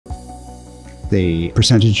The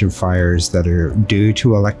percentage of fires that are due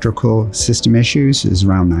to electrical system issues is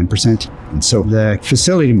around 9%. And so the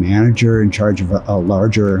facility manager in charge of a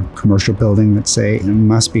larger commercial building, let's say, it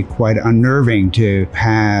must be quite unnerving to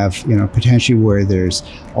have, potentially where there's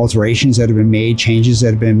alterations that have been made, changes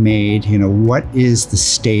that have been made, what is the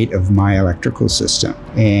state of my electrical system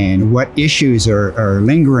and what issues are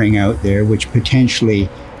lingering out there, which potentially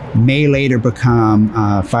may later become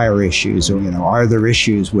fire issues, or are there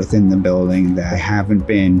issues within the building that haven't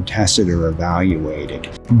been tested or evaluated.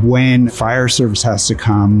 When fire service has to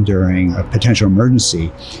come during a potential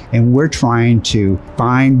emergency and we're trying to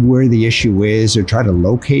find where the issue is or try to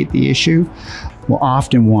locate the issue, we'll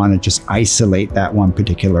often want to just isolate that one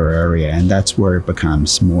particular area, and that's where it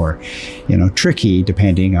becomes more tricky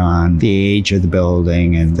depending on the age of the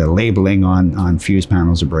building and the labeling on fuse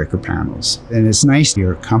panels or breaker panels. And it's nice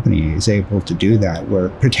your company is able to do that, where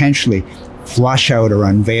potentially flush out or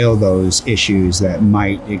unveil those issues that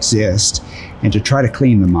might exist and to try to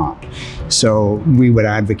clean them up. So we would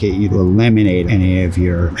advocate you to eliminate any of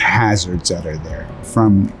your hazards that are there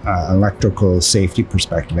from an electrical safety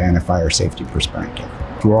perspective and a fire safety perspective.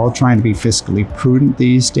 We're all trying to be fiscally prudent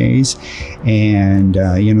these days, and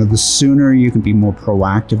the sooner you can be more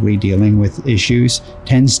proactively dealing with issues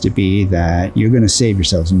tends to be that you're going to save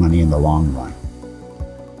yourselves money in the long run.